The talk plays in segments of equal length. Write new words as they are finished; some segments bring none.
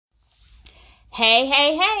Hey,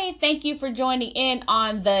 hey, hey, thank you for joining in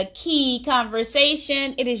on the Key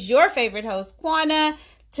Conversation. It is your favorite host, Quana.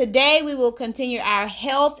 Today we will continue our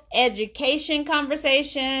health education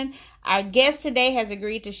conversation. Our guest today has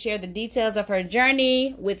agreed to share the details of her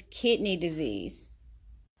journey with kidney disease.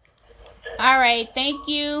 All right, thank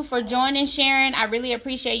you for joining, Sharon. I really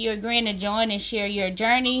appreciate you agreeing to join and share your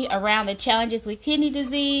journey around the challenges with kidney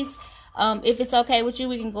disease. If it's okay with you,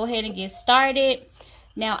 we can go ahead and get started.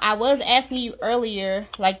 Now, I was asking you earlier,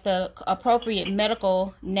 like the appropriate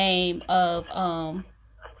medical name of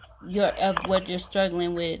what you're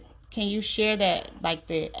struggling with. Can you share that, like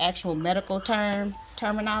the actual medical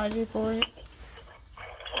terminology for it?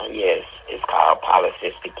 Yes, it's called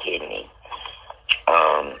polycystic kidney.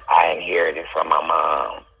 I inherited from my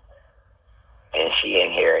mom, and she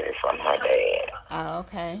inherited from her dad. Oh,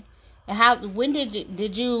 okay. And when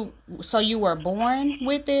did you, so you were born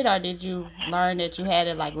with it, or did you learn that you had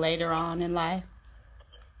it like later on in life?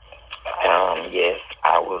 Yes,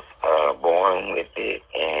 I was born with it,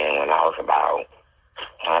 and when I was about,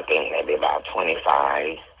 I think maybe about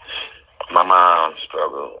 25, my mom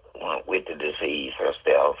struggled with the disease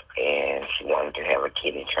herself, and she wanted to have a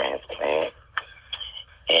kidney transplant.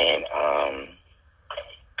 And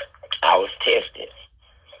I was tested.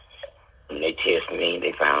 When they tested me,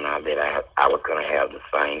 they found out that I was going to have the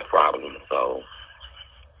same problem. So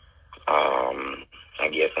I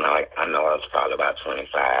guess when I know I was probably about 25,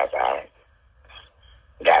 I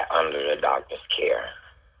got under the doctor's care.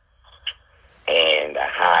 And the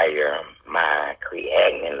higher my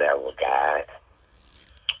creatinine level got,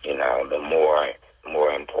 the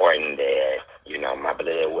more important that, my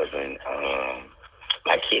blood wasn't,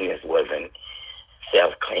 my kidneys wasn't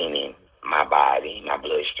self-cleaning my body, my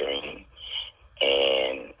bloodstream,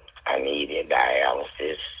 and I needed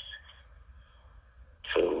dialysis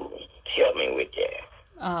to help me with that.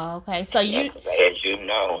 Oh, okay. So as you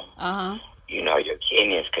know, your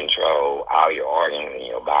kidneys control all your organs in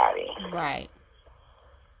your body. Right.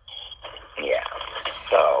 Yeah.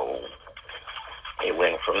 So it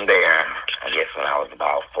went from there. I guess when I was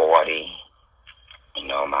about 40,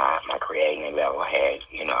 my creatinine level had,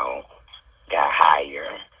 got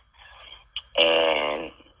higher,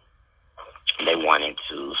 and they wanted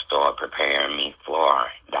to start preparing me for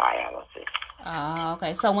dialysis. Oh,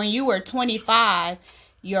 okay. So when you were 25,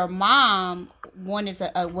 your mom wanted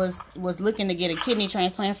to was looking to get a kidney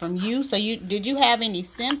transplant from you. So did you have any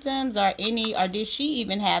symptoms or did she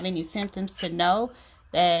even have any symptoms to know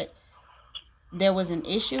that there was an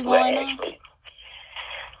issue going on?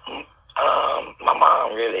 My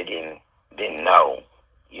mom really didn't know,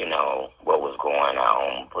 what was going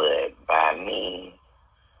on, but by me,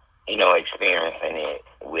 experiencing it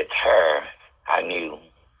with her, I knew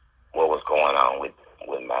what was going on with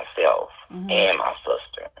myself and my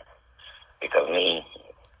sister. Because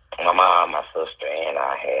my mom, my sister, and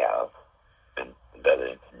I have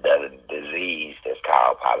the disease that's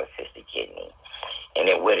called polycystic kidney.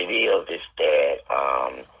 And what it is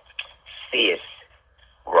that cysts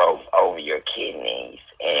grow over your kidneys,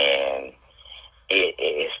 and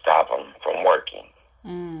it stops them from working.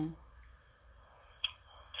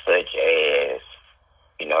 Such as,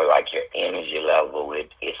 like your energy level,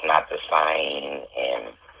 it's not the same,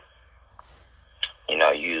 and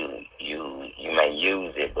you may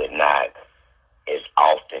use it, but not as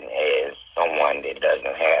often as someone that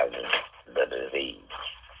doesn't have the disease.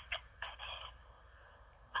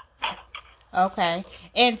 Okay.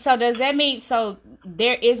 And so does that mean, so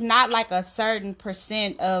there is not like a certain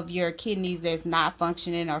percent of your kidneys that's not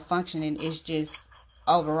functioning or functioning, it's just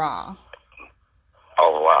overall?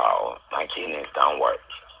 Overall, my kidneys don't work.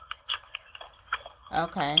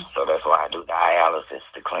 Okay. So that's why I do dialysis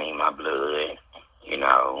to clean my blood,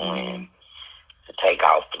 and to take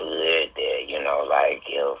off blood that, like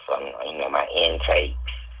if, my intake,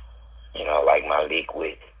 like my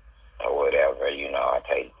liquid or whatever,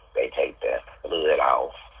 they take the blood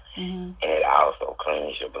off, and it also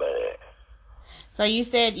cleans your blood. So you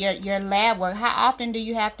said your lab work. How often do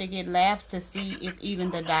you have to get labs to see if even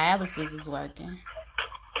the dialysis is working?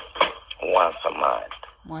 Once a month.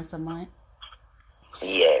 Once a month?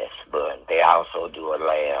 Yes, but they also do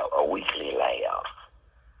a weekly lab.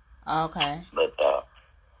 Okay. But the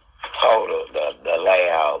total, the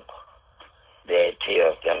lab that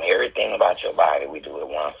tells them everything about your body, we do it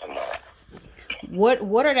once a month.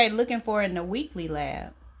 What are they looking for in the weekly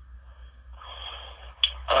lab?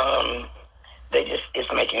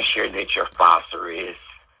 It's making sure that your phosphorus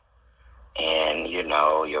and,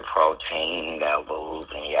 your protein levels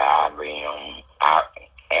and your iron,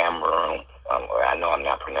 I know I'm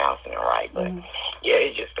not pronouncing it right, but yeah,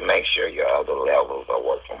 it's just to make sure your other levels are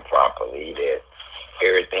working properly, that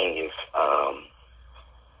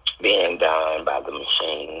the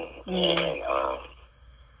machine, and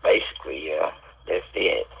basically, yeah, that's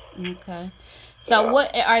it. Okay. So,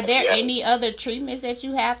 what are there any other treatments that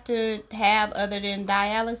you have to have other than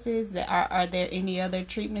dialysis? That are there any other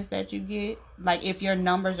treatments that you get? Like if your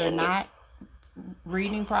numbers are not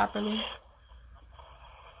reading properly?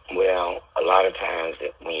 Well, a lot of times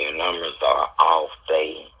when your numbers are off,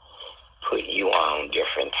 they put you on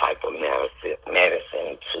different type of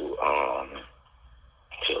medicine to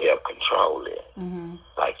help control it.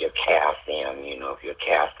 Like your calcium, if your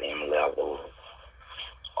calcium levels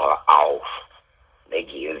are off, they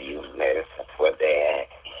give you medicine for that.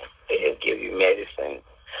 They'll give you medicine.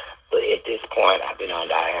 But at this point, I've been on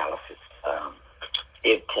dialysis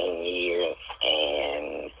 15 years,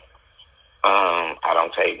 and I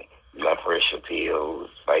don't take blood pressure pills,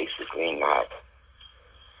 basically not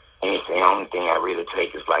anything. The only thing I really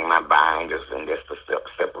take is like my binders, and that's to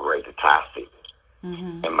separate the toxic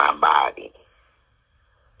in my body.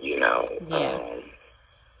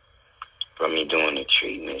 From me doing the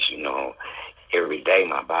treatments, every day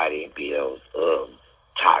my body builds up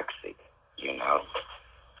toxic,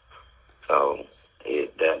 So the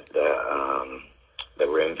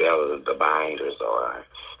Renvela, the binders are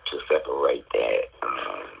to separate that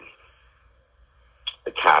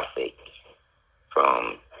the toxic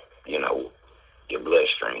from your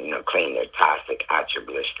bloodstream, clean the toxic out your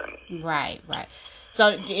bloodstream. Right.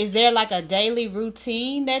 So is there like a daily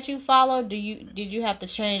routine that you follow? Did you have to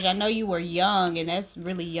change? I know you were young, and that's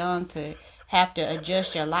really young to have to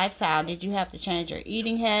adjust your lifestyle. Did you have to change your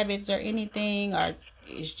eating habits or anything, or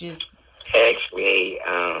it's just... Actually,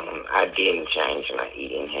 I didn't change my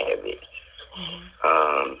eating habits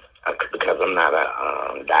because I'm not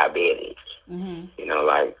a diabetic.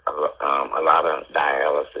 Like a lot of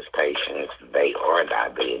dialysis patients, they are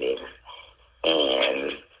diabetic,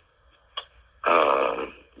 and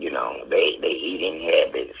they eating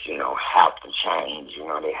habits, have to change.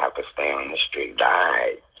 They have to stay on the strict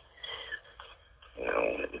diet.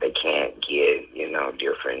 They can't get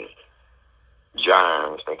different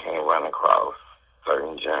germs. They can't run across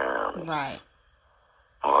certain germs, right?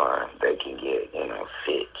 Or they can get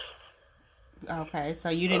sick. Okay, so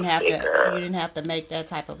you didn't have to make that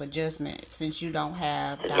type of adjustment since you don't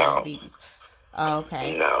have diabetes.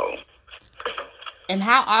 Okay. No. And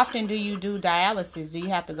how often do you do dialysis? Do you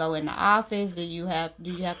have to go in the office? Do you have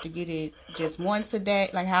to get it just once a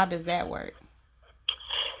day? Like, how does that work?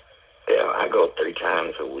 Yeah, I go 3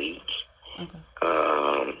 times a week. Okay.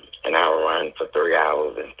 And I run for 3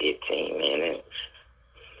 hours and 15 minutes.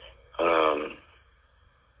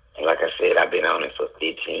 And like I said, I've been on it for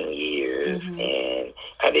 15 years, and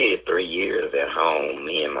I did 3 years at home.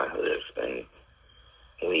 Me and my husband,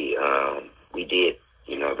 we did,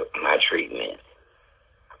 my treatment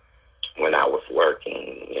when I was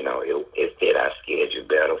working. It fit our schedule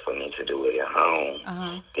better for me to do it at home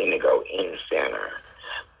than to go in the center.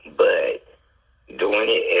 But doing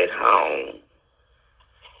it at home,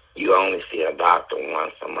 you only see a doctor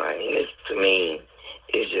once a month, and to me,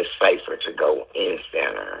 it's just safer to go in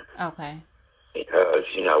center. Okay. Because,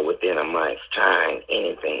 within a month's time,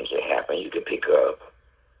 anything can happen. You could pick up,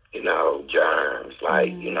 germs,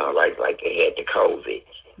 like, like they had the COVID.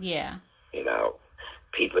 Yeah.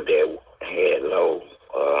 People that had a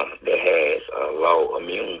low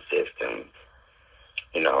immune system,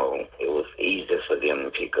 it was easier for them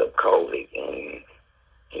to pick up COVID, and,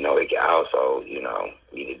 it could also,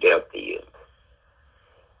 be the death of you.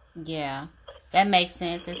 Yeah. That makes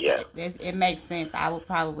sense. It makes sense. I would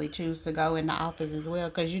probably choose to go in the office as well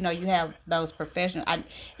because, you have those professionals.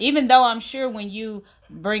 Even though I'm sure when you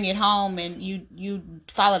bring it home and you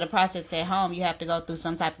follow the process at home, you have to go through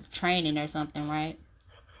some type of training or something, right?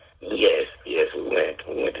 Yes.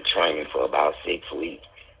 We went to training for about 6 weeks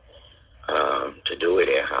to do it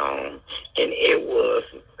at home, and it was,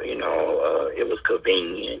 it was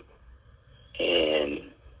convenient. And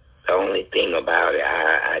the only thing about it,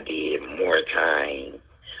 I did more time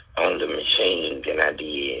on the machine than I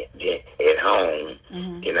did at home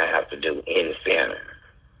than I have to do in the center.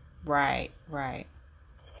 Right.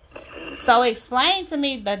 So explain to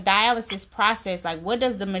me the dialysis process. Like, what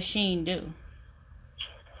does the machine do?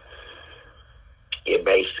 It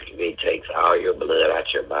basically takes all your blood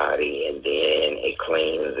out your body, and then it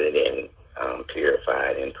cleans it and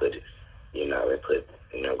purifies it and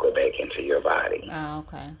go back into your body. Oh,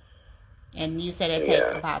 okay. And you said it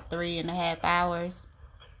takes about 3.5 hours?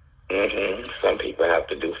 Some people have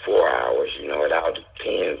to do 4 hours. It all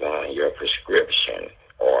depends on your prescription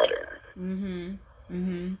order. And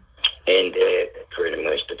that pretty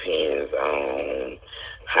much depends on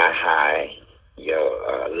how high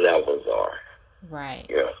your levels are. Right.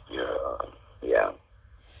 Yeah.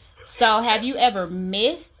 So, have you ever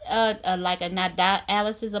missed like a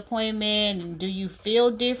dialysis appointment? And do you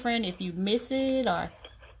feel different if you miss it, or?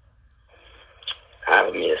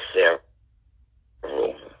 I've missed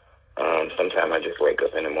several. Sometimes I just wake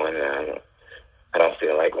up in the morning and I don't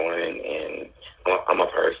feel like going, and I'm a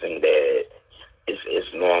person that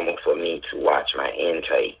it's normal for me to watch my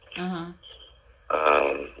intake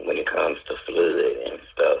when it comes to fluid and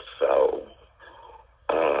stuff. So,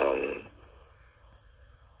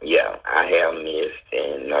 yeah, I have missed,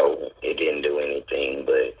 and no, it didn't do anything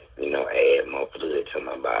but, add more fluid to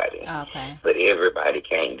my body. Okay. But everybody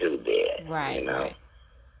can't do that. Right, right.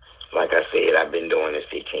 Like I said, I've been doing this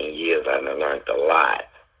 15 years. I've learned a lot.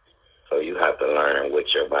 So you have to learn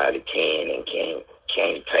what your body can and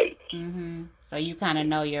can't take. So you kind of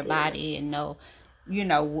know your body and know,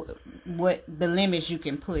 what the limits you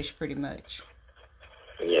can push, pretty much.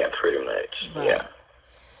 Yeah, pretty much. Right. Yeah.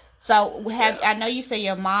 So I know you said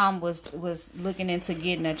your mom was looking into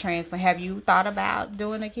getting a transplant. Have you thought about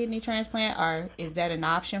doing a kidney transplant, or is that an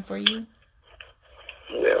option for you?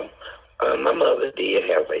 Well, my mother did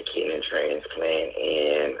have a kidney transplant,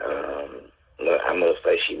 and I must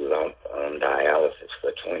say she was on dialysis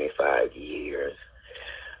for 25 years.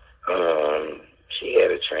 She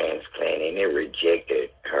had a transplant, and it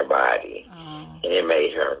rejected her body, and it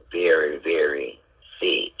made her very, very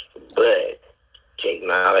sick. But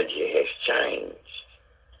technology has changed,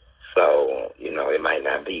 so it might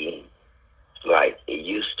not be like it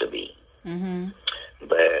used to be.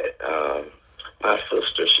 But my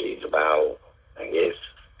sister, she's about, I guess,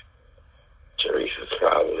 Teresa's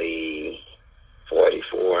probably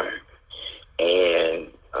 44,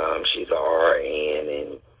 and she's an RN,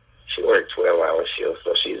 and she worked 12-hour shifts,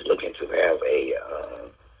 so she's looking to have a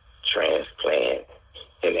transplant.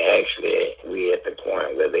 And actually, we're at the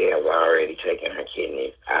point where they have already taken her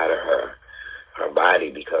kidneys out of her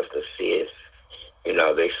body, because the cysts,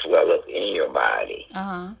 they swell up in your body.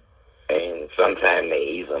 And sometimes they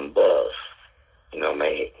even bust. You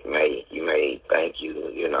may think you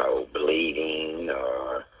bleeding,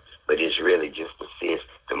 but it's really just the cyst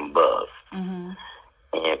and bust.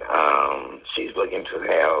 And she's looking to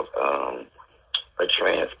have a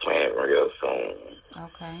transplant real soon.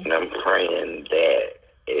 Okay. And I'm praying that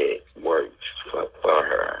it works for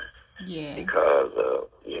her. Yes. Because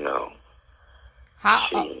how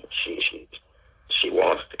she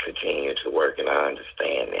wants to continue to work, and I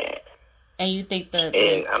understand that. And you think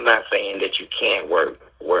and I'm not saying that you can't work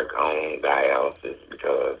on dialysis,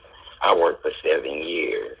 because I worked for 7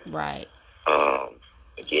 years. Right.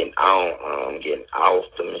 Getting off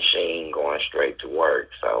the machine, going straight to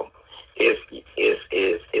work. So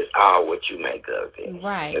it's all what you make of it.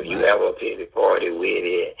 Right. If you have a pity party with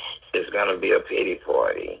it, it's gonna be a pity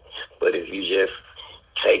party. But if you just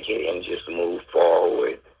take it and just move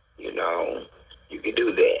forward, you can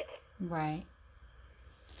do that. Right.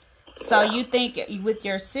 So you think with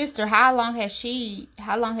your sister, how long has she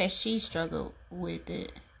struggled with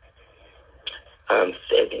it? 7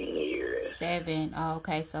 years. 7. Oh,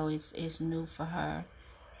 okay, so it's new for her.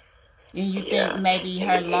 And you think maybe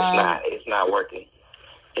her it's not working.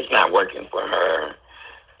 It's not working for her,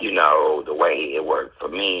 the way it worked for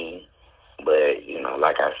me. But,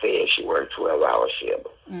 like I said, she worked 12-hour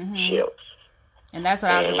shifts. And that's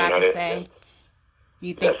what I was about to say.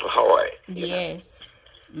 You think that's hard. Yes.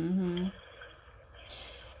 Do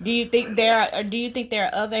you think there are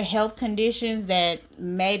other health conditions that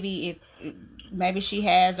maybe she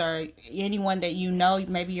has, or anyone that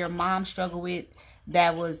maybe your mom struggled with,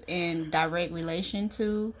 that was in direct relation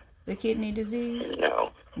to the kidney disease?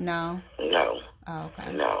 No. Oh,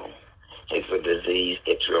 okay. No. It's a disease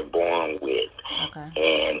that you're born with. Okay.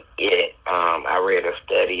 And I read a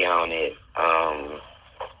study on it,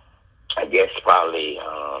 I guess probably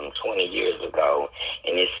 20 years ago,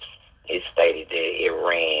 and it stated that it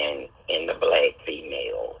ran in the black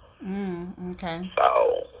female. Okay.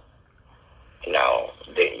 So,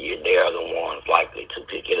 they are the ones likely to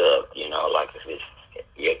pick it up, like if it's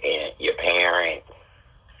your parent,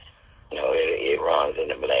 it runs in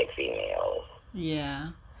the black females.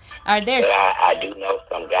 Yeah. Are there? But I do know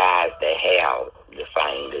some guys that have the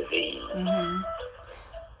same disease.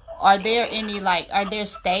 Are there any are there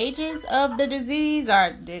stages of the disease,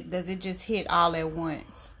 or does it just hit all at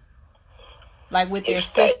once? Like with your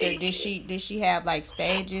sister, did she have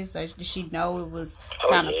stages, or did she know it was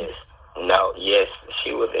kind of? No, yes,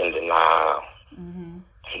 she was in denial.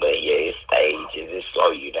 But yeah, it's stages. It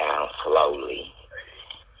slow you down slowly,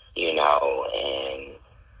 and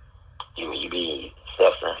you be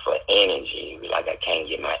suffering for energy. You be like, I can't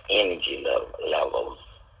get my energy levels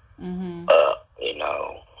up,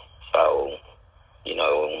 So,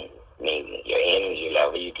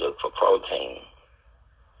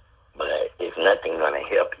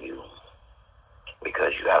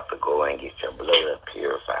 go and get your blood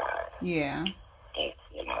purified. Yeah. And,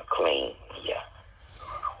 clean. Yeah.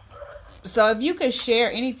 So if you could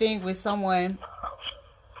share anything with someone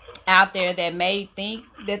out there that may think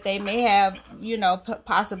that they may have,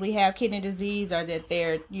 possibly have kidney disease, or that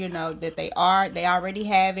they're, that they already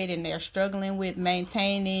have it and they're struggling with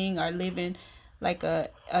maintaining or living like a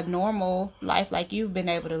normal life like you've been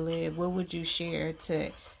able to live, what would you share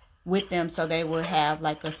with them so they will have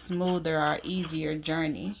like a smoother or easier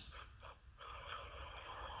journey?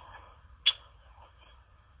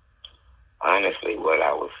 Honestly, what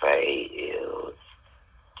I would say is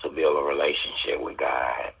to build a relationship with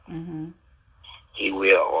God. Mm-hmm. He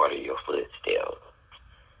will order your footsteps.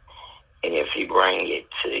 And if he bring it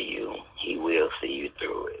to you, he will see you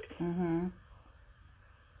through it. Mm-hmm.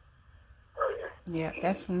 Yeah,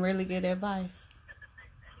 that's some really good advice.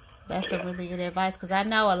 That's a really good advice, because I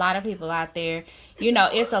know a lot of people out there,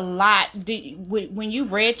 it's a lot. When you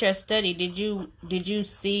read your study, did you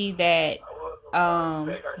see that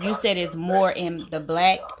you said it's more in the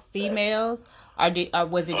black females, or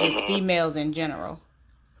was it just females in general?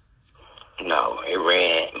 No, it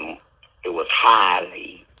was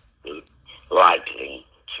highly likely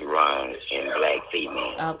to run in black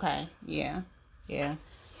females. Okay, yeah. Yeah.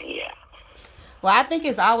 Well, I think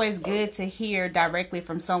it's always good to hear directly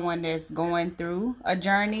from someone that's going through a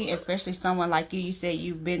journey, especially someone like you. You said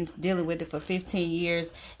you've been dealing with it for 15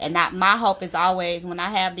 years. And my hope is always, when I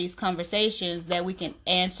have these conversations, that we can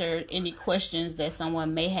answer any questions that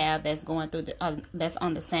someone may have that's going through that's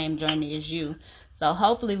on the same journey as you. So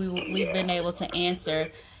hopefully we've been able to answer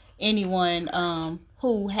anyone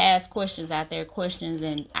who has questions out there,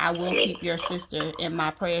 and I will keep your sister in my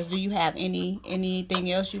prayers. Do you have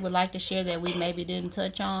anything else you would like to share that we maybe didn't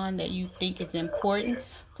touch on that you think is important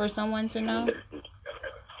for someone to know?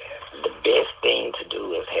 The best thing to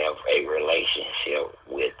do is have a relationship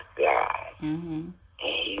with God. Mm-hmm. And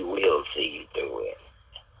he will see you through it.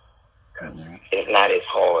 Yeah. It's not as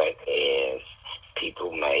hard as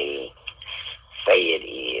people may say it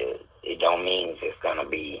is. It don't mean it's going to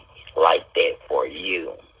be like that for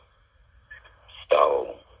you.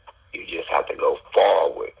 So you just have to go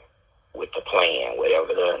forward with the plan,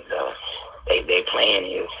 whatever their plan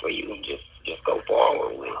is for you. Just go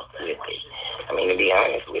forward with it. I mean, to be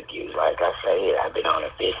honest with you, like I said, I've been on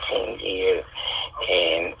it 15 years,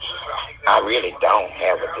 and I really don't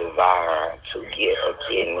have a desire to get a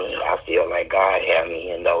kidney. I feel like God had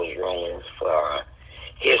me in those rooms for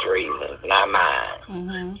his reasons, not mine.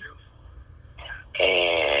 Mm-hmm.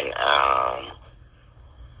 And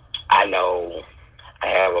I know I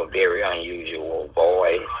have a very unusual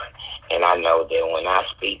voice, and I know that when I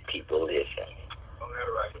speak, people listen.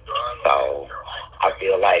 So I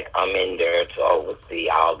feel like I'm in there to oversee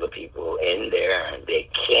all the people in there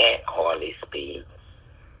that can't hardly speak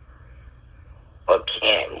or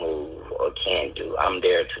can't move or can't do. I'm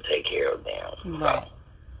there to take care of them. Right.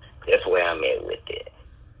 So that's where I'm at with it.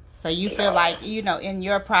 So you feel like, in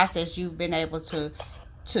your process, you've been able to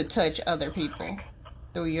touch other people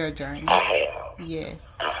through your journey. I have.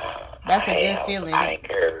 Yes. That's a good feeling. I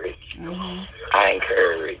encourage. Mm-hmm. I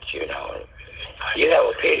encourage, you have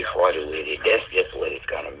a pity party with it. That's just what it's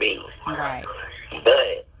going to be. Right.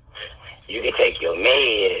 But you can take your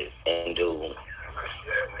meds and do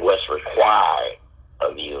what's required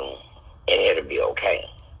of you, and it'll be okay.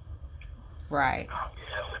 Right.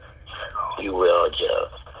 You will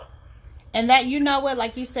adjust. And that,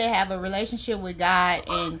 like you said, have a relationship with God,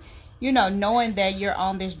 and knowing that you're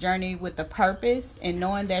on this journey with a purpose, and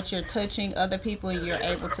knowing that you're touching other people and you're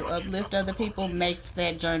able to uplift other people, makes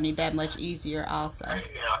that journey that much easier also.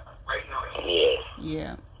 Yes.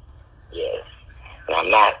 Yeah. Yes. And I'm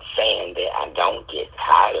not saying that I don't get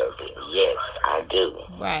tired of it. Yes, I do.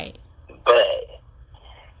 Right. But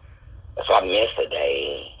if I miss a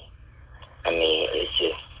day, it's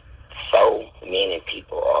just so many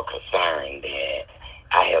people are concerned that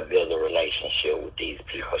I have built a relationship with these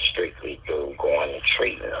people strictly through going to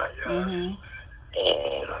treatment. Mm-hmm.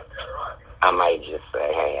 And I might just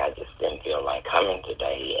say, hey, I just didn't feel like coming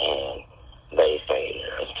today. And they say,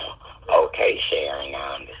 okay, Sharon,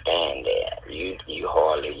 I understand that. You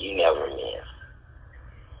never miss.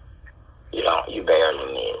 You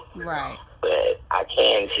barely miss. Right. But I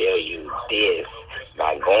can tell you this,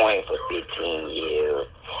 by going for 15 years,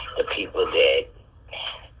 the people that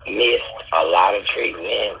missed a lot of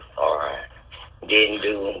treatment or didn't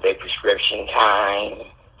do their prescription time,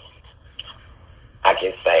 I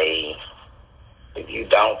can say, if you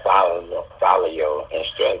don't follow your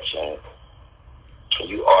instructions,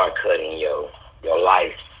 you are cutting your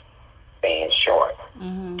lifespan short.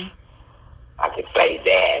 Mm-hmm. I can say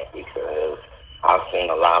that because I've seen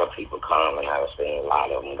a lot of people come, and I've seen a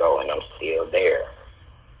lot of them go, and I'm still there.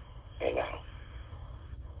 You know.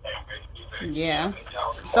 Yeah.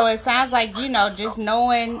 So it sounds like, just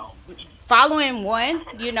knowing, following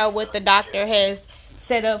what the doctor has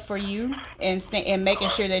set up for you, and making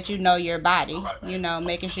sure that you know your body,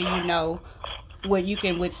 making sure you know what you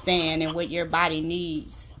can withstand and what your body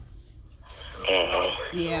needs.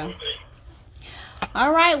 Mm-hmm. Yeah.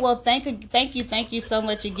 All right. Well, thank you so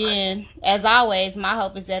much again. As always, my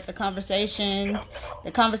hope is that the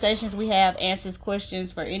conversations we have answers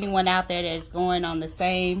questions for anyone out there that's going on the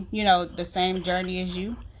same journey as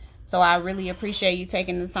you. So I really appreciate you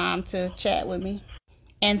taking the time to chat with me.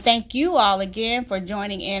 And thank you all again for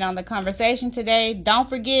joining in on the conversation today. Don't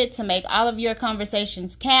forget to make all of your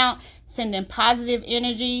conversations count, sending positive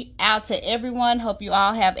energy out to everyone. Hope you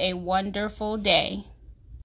all have a wonderful day.